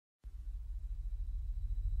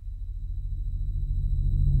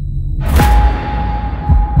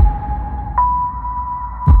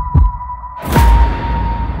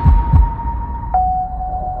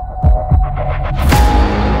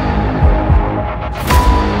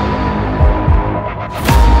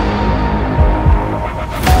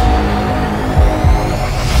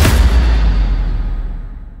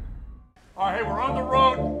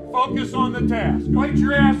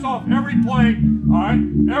every play, all right?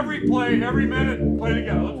 Every play, every minute, play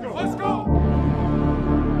together. Let's go. Let's go.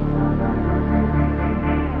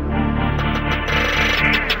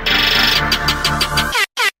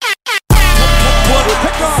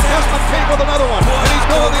 Picked off, Desmond King with another one, and he's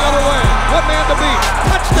going the other way. One man to beat.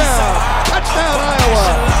 Touchdown! Touchdown, Iowa!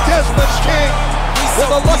 Desmond King with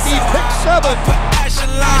a lucky pick 7.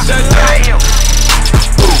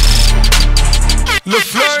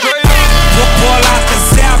 Pull out the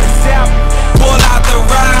zap, pull out the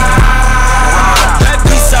ride.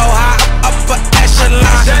 We so high, upper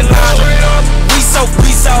echelon.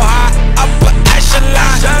 We so high, upper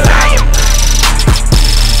echelon.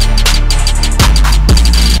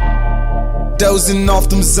 Dozing off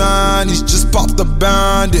them zonies, just popped the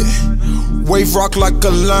bandit. Wave rock like a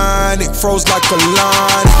line, it froze like a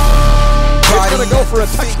line. He's going to go for a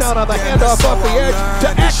touchdown on the handoff off the edge to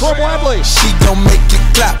Akram Wadley. She gon' make it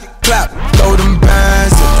clap, clap, throw them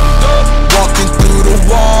bands in. Walking through the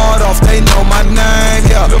wall off, they know my name,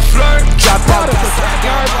 yeah. Drop out at the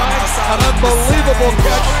 10-yard line, an unbelievable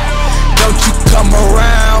catch. Don't you come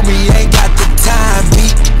around me, ain't got the time,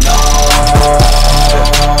 beat. No.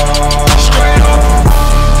 Straight up.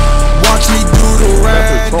 Watch me do the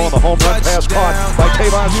rain. Throwing the home run pass caught by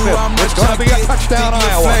Tavon Smith. It's going to be a touchdown,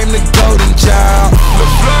 Iowa. Flame the golden child.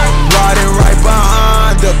 Riding right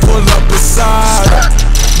behind her, pull up beside her.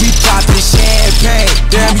 We poppin' champagne,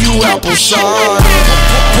 damn you apple cider.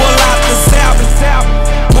 Pull out the salve,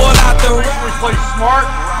 pull out the. We play smart,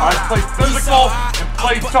 I play physical, and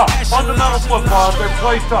play tough. Fundamental football out there,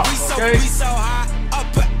 play tough, okay?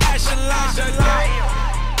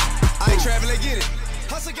 I ain't traveling, get it.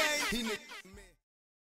 Hustle game.